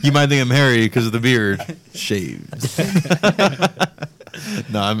You might think I'm hairy because of the beard. Shaved.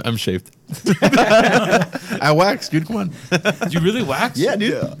 No, I'm shaved. I wax, dude. Come on. You really wax? Yeah,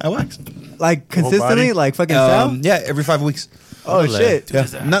 dude. I wax. Like consistently, like fucking Sal? Yeah, every 5 weeks. Oh shit! Dude,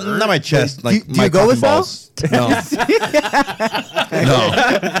 is Yeah. that Not hurt? my chest. Wait, Like do my you go cock with and Sal? balls. No.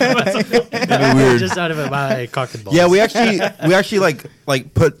 No. Weird. Just out of my cock and balls. Yeah, we actually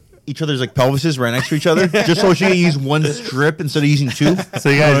like put each other's like pelvises right next to each other, just so she can use one strip instead of using two. So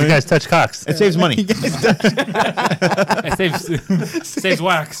you guys touch cocks. It saves money. It saves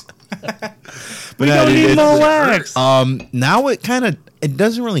wax. We don't need more wax. Now it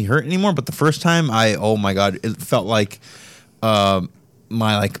doesn't really hurt anymore. But the first time, oh my god, it felt like my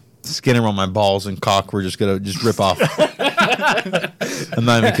like skin around my balls and cock were just gonna rip off. I'm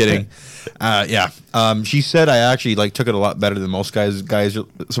not even kidding. Yeah. She said I actually like took it a lot better than most guys. Guys,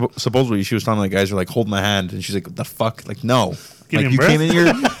 supposedly she was telling me like guys are like hold my hand, and she's like, what the fuck? Like no. Like Giving you birth? came in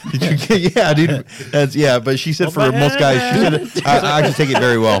here, yeah, dude. Yeah, but she said for most guys, she said I actually take it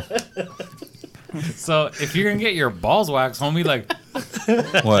very well. So if you're gonna get your balls waxed, homie, like,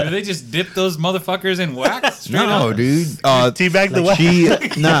 What? do they just dip those motherfuckers in wax? Straight No, up? dude. Teabag the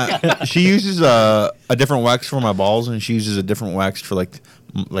wax. She uses a different wax for my balls, and she uses a different wax for like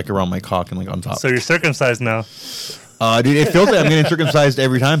around my cock and like on top. So you're circumcised now. Dude, it feels like I'm getting circumcised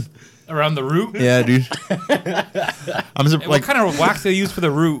every time. Around the root? Yeah, dude. I'm Hey, what kind of wax they use for the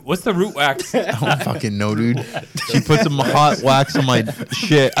root? What's the root wax? I don't fucking know, dude. She puts some hot wax on my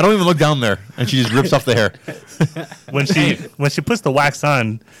shit. I don't even look down there, and she just rips off the hair. When she puts the wax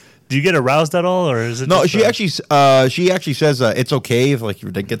on, do you get aroused at all, or is it? No, just, she actually says it's okay if like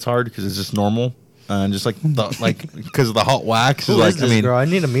your dick gets hard because it's just normal. And just like because of the hot wax Who is like is this girl? I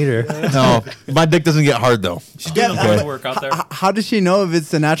need to meet her. no, my dick doesn't get hard though. She's doing a lot of work out there. How does she know if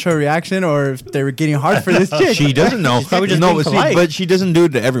it's a natural reaction or if they were getting hard for this chick? She doesn't know. probably just no, being see, polite. but she doesn't do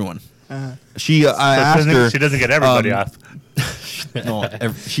it to everyone. She I asked her. she doesn't get everybody off. No,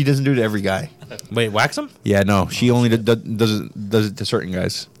 she doesn't do it to every guy. Wait, wax him? Yeah, no, she only does it to certain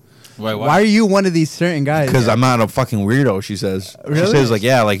guys. Wait, what? Why are you one of these certain guys? Because I'm not a fucking weirdo. She says. She Really? says like,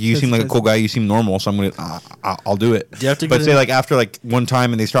 yeah, like you seem like a That's- cool guy. You seem normal, so I'm gonna. I'll do it. Do you have to But get say in- like after like one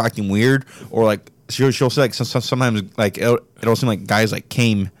time and they start acting weird, or like she'll say like sometimes like it'll seem like guys like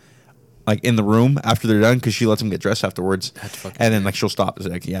came like in the room after they're done because she lets them get dressed afterwards, and then like she'll stop and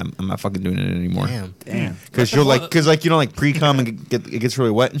say like, yeah, I'm not fucking doing it anymore. Damn. Because she'll like, like like pre-cum and it gets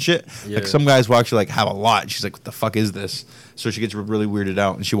really wet and shit. Yeah. Like some guys will actually like have a lot. She's like, what the fuck is this? So she gets really weirded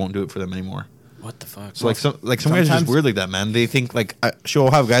out and she won't do it for them anymore. What the fuck? So some guys are just sometimes- weird like that, man. They think like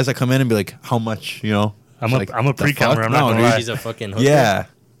she'll have guys that come in and be like, how much, you know? I'm She's a "The pre-cummer, fuck?" I'm not No, gonna dude. lie. She's a fucking hooker. Yeah.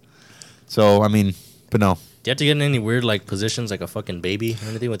 So I mean, but no. Do you have to get in any weird like positions, like a fucking baby or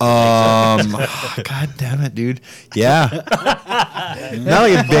anything with your legs up? God damn it, dude. Yeah. Not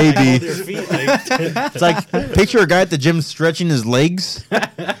like a baby. Your feet, like, It's like picture a guy at the gym stretching his legs,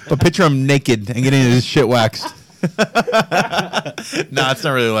 but picture him naked and getting his shit waxed. Nah, it's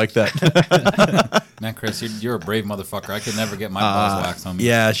not really like that. Man, Chris, you're a brave motherfucker. I could never get my balls waxed on me.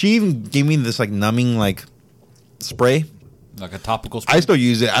 Yeah, she even gave me this like numbing like spray. Like a topical spray. I still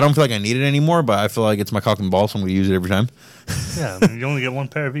use it. I don't feel like I need it anymore, but I feel like it's my cock and ball, so I'm gonna use it every time. Yeah, I mean, you only get one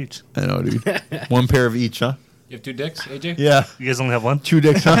pair of each. I know, dude. One pair of each, huh? You have 2 dicks, AJ? Yeah. You guys only have one? 2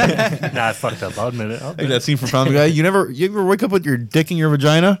 dicks, huh? Nah, I fucked up. I'll admit it. Like that scene from Family Guy. You ever wake up with your dick in your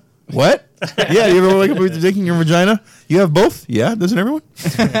vagina? What? Yeah, you ever wake up with your dick in your vagina? You have both? Yeah, doesn't everyone?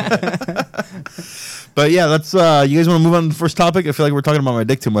 But yeah, let's you guys want to move on to the first topic? I feel like we're talking about my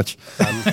dick too much.